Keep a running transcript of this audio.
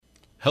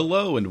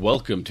Hello and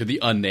welcome to the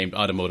Unnamed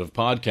Automotive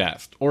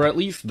Podcast, or at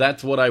least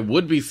that's what I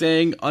would be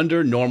saying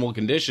under normal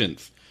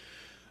conditions.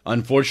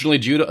 Unfortunately,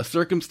 due to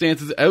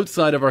circumstances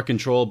outside of our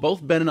control,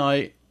 both Ben and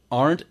I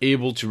aren't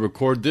able to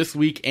record this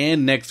week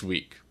and next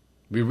week.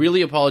 We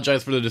really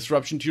apologize for the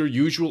disruption to your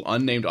usual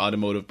Unnamed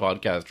Automotive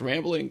Podcast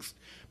ramblings,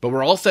 but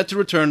we're all set to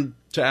return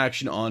to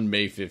action on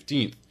May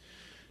 15th.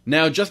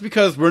 Now, just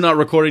because we're not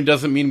recording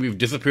doesn't mean we've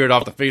disappeared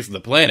off the face of the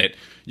planet.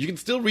 You can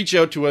still reach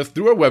out to us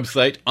through our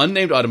website,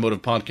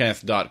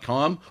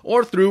 unnamedautomotivepodcast.com,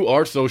 or through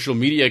our social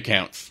media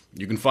accounts.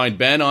 You can find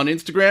Ben on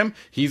Instagram,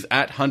 he's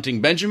at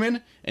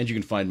HuntingBenjamin, and you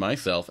can find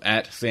myself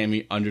at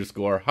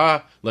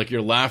Sammy_ha, like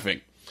you're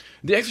laughing.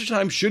 The extra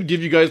time should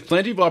give you guys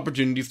plenty of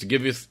opportunities to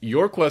give us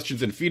your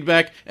questions and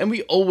feedback, and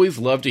we always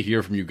love to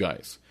hear from you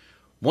guys.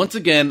 Once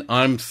again,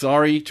 I'm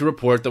sorry to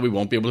report that we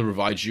won't be able to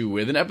provide you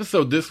with an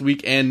episode this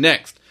week and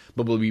next,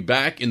 but we'll be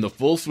back in the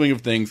full swing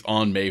of things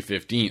on May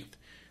 15th.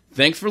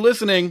 Thanks for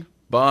listening.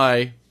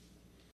 Bye.